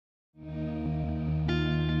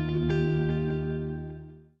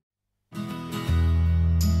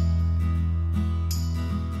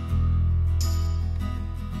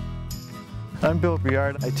I'm Bill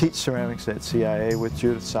Briard. I teach ceramics at CIA with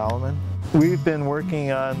Judith Solomon. We've been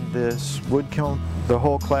working on this wood kiln. The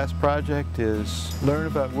whole class project is learn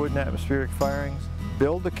about wood and atmospheric firings,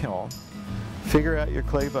 build a kiln, figure out your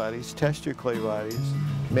clay bodies, test your clay bodies,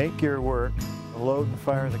 make your work, load and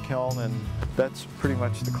fire the kiln, and that's pretty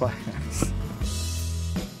much the class.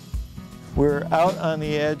 We're out on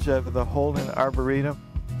the edge of the Holden Arboretum.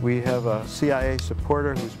 We have a CIA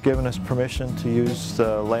supporter who's given us permission to use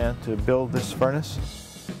the land to build this furnace.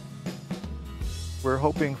 We're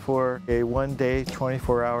hoping for a one-day,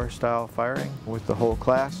 24-hour style firing with the whole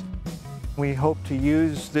class. We hope to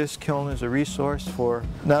use this kiln as a resource for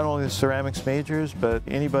not only the ceramics majors, but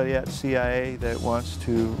anybody at CIA that wants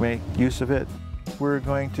to make use of it. We're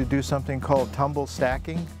going to do something called tumble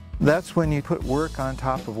stacking. That's when you put work on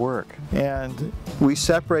top of work, and we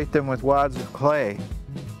separate them with wads of clay.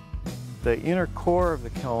 The inner core of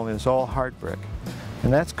the kiln is all hard brick,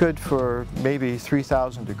 and that's good for maybe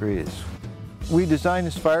 3,000 degrees. We designed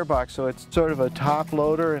this firebox so it's sort of a top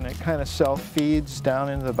loader and it kind of self-feeds down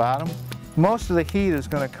into the bottom. Most of the heat is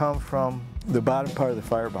going to come from the bottom part of the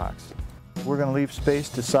firebox. We're going to leave space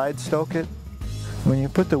to side stoke it. When you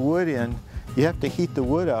put the wood in, you have to heat the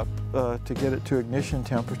wood up to get it to ignition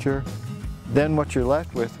temperature. Then what you're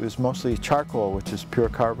left with is mostly charcoal, which is pure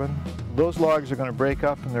carbon. Those logs are going to break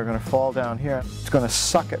up and they're going to fall down here. It's going to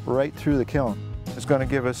suck it right through the kiln. It's going to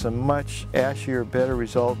give us a much ashier, better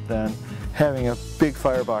result than having a big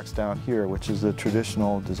firebox down here, which is the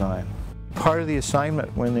traditional design. Part of the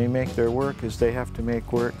assignment when they make their work is they have to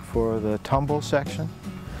make work for the tumble section,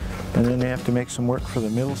 and then they have to make some work for the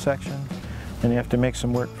middle section, and they have to make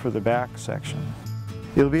some work for the back section.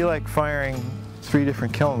 It'll be like firing 3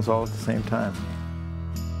 different kilns all at the same time.